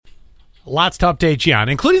Lots to update you on,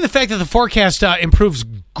 including the fact that the forecast improves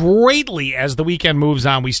greatly as the weekend moves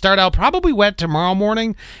on. We start out probably wet tomorrow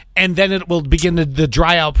morning, and then it will begin the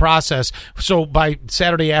dry out process. So by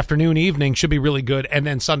Saturday afternoon, evening should be really good, and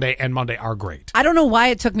then Sunday and Monday are great. I don't know why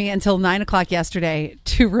it took me until 9 o'clock yesterday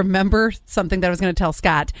to remember something that I was going to tell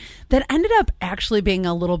Scott that ended up actually being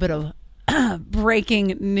a little bit of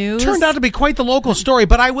breaking news. Turned out to be quite the local story,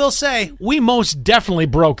 but I will say we most definitely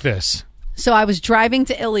broke this. So I was driving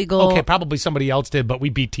to Illegal. Okay, probably somebody else did, but we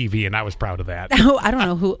beat TV, and I was proud of that. I don't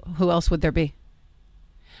know who else would there be.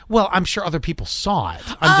 Well, I'm sure other people saw it.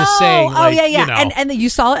 I'm just saying. Like, yeah. You know. And you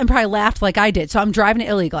saw it and probably laughed like I did. So I'm driving to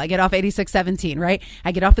Illegal. I get off 8617, right?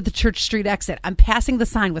 I get off at the Church Street exit. I'm passing the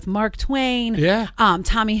sign with Mark Twain. Yeah.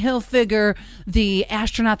 Tommy Hilfiger, the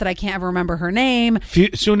astronaut that I can't ever remember her name.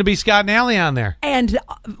 Soon to be Scott and Allie on there. And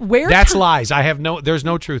where that's lies. There's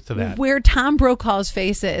no truth to that. Where Tom Brokaw's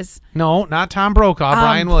face is. No, not Tom Brokaw.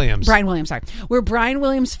 Brian Williams. Brian Williams, sorry. Where Brian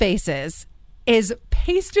Williams' face is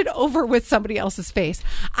pasted over with somebody else's face.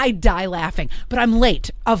 I die laughing, but I'm late,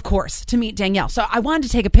 of course, to meet Danielle. So I wanted to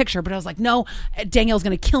take a picture, but I was like, no, Danielle's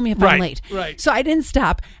going to kill me if I'm late. Right. So I didn't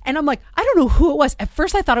stop. And I'm like, I don't know who it was. At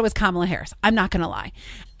first I thought it was Kamala Harris. I'm not going to lie.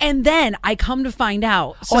 And then I come to find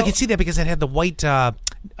out. So, I can see that because it had the white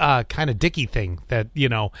kind of dicky thing that,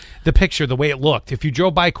 the picture, the way it looked. If you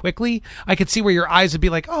drove by quickly, I could see where your eyes would be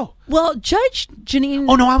like, oh. Well, Judge Janine.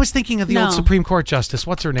 Oh, no, I was thinking of the old Supreme Court Justice.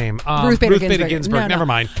 What's her name? Ruth Bader Ginsburg. No. Never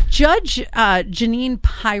mind. Judge Janine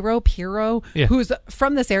Pirro, yeah. who's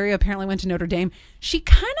from this area, apparently went to Notre Dame.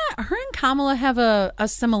 Her and Kamala have a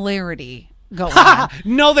similarity going on.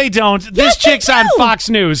 No, they don't. This chick's on Fox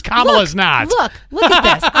News. Kamala's not. Look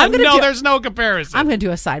at this. There's no comparison. I'm going to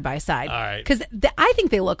do a side-by-side. All right. Because I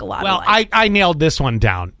think they look a lot alike. Well, I nailed this one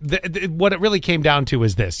down. What it really came down to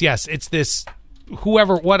is this. Yes, it's this...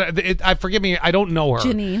 Whoever, forgive me, I don't know her.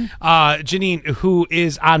 Janine, who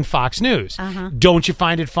is on Fox News. Uh-huh. Don't you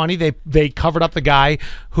find it funny? They covered up the guy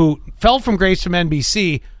who fell from grace from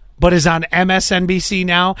NBC, but is on MSNBC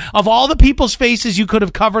now. Of all the people's faces you could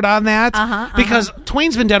have covered on that, because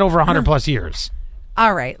Twain's been dead over 100 plus years.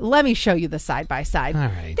 All right, let me show you the side-by-side. All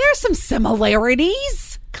right. There's some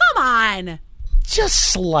similarities. Come on.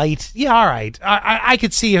 Just slight. Yeah, all right. I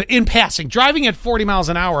could see in passing. Driving at 40 miles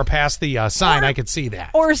an hour past the sign, I could see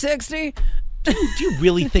that. Or 60. Do you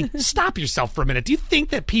really think... Stop yourself for a minute. Do you think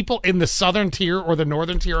that people in the southern tier or the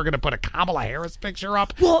northern tier are going to put a Kamala Harris picture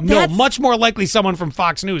up? Well, no, much more likely someone from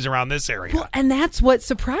Fox News around this area. Well, and that's what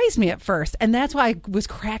surprised me at first. And that's why I was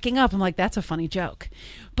cracking up. I'm like, that's a funny joke.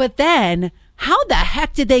 But then, how the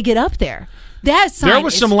heck did they get up there? That sign there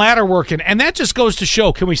was some ladder working, and that just goes to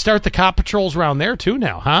show, can we start the cop patrols around there too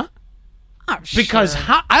now, huh? Because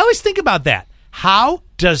I always think about that. How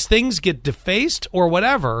does things get defaced or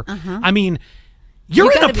whatever? I mean,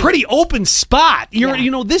 you're in a pretty open spot.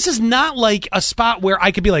 This is not like a spot where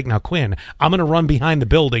I could be like, now, Quinn, I'm going to run behind the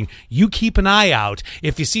building. You keep an eye out.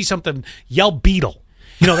 If you see something, yell beetle.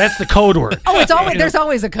 That's the code word. It's always there's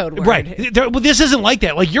always a code word. Right. Well, this isn't like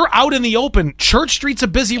that. Like, you're out in the open. Church Street's a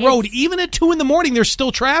busy road. Even at 2 a.m, there's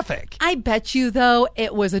still traffic. I bet you, though,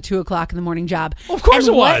 it was a 2 o'clock in the morning job. Well, of course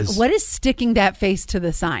it was. What is sticking that face to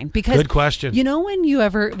the sign? Because good question. When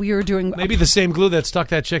we were doing maybe the same glue that stuck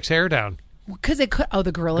that chick's hair down. Because it could. Oh,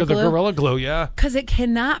 the Gorilla Glue. The Gorilla Glue, yeah. Because it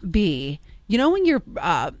cannot be. When you're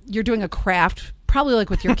doing a craft, probably like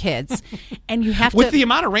with your kids, and you have to. With the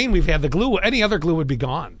amount of rain we've had, the glue, any other glue would be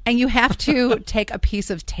gone. And you have to take a piece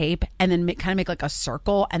of tape and then kind of make like a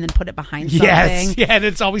circle and then put it behind something. Yes, yeah, and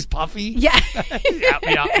it's always puffy. Yeah.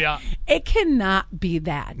 yeah. It cannot be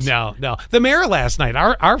that. No. The mayor last night,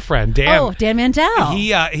 our friend Dan. Oh, Dan Mandel.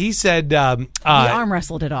 He said he arm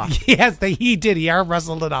wrestled it off. Yes, he did. He arm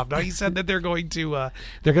wrestled it off. No, he said that they're going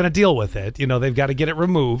to deal with it. They've got to get it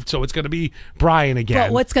removed, so it's going to be Brian again.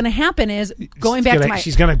 But what's going to happen is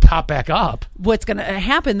she's going to pop back up. What's going to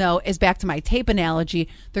happen though is back to my tape analogy.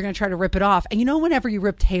 They're going to try to rip it off, and whenever you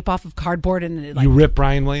rip tape off of cardboard and you rip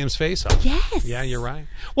Brian Williams' face off. Yes. Yeah, you're right.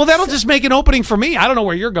 Well, that'll just make an opening for me. I don't know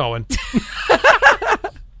where you're going.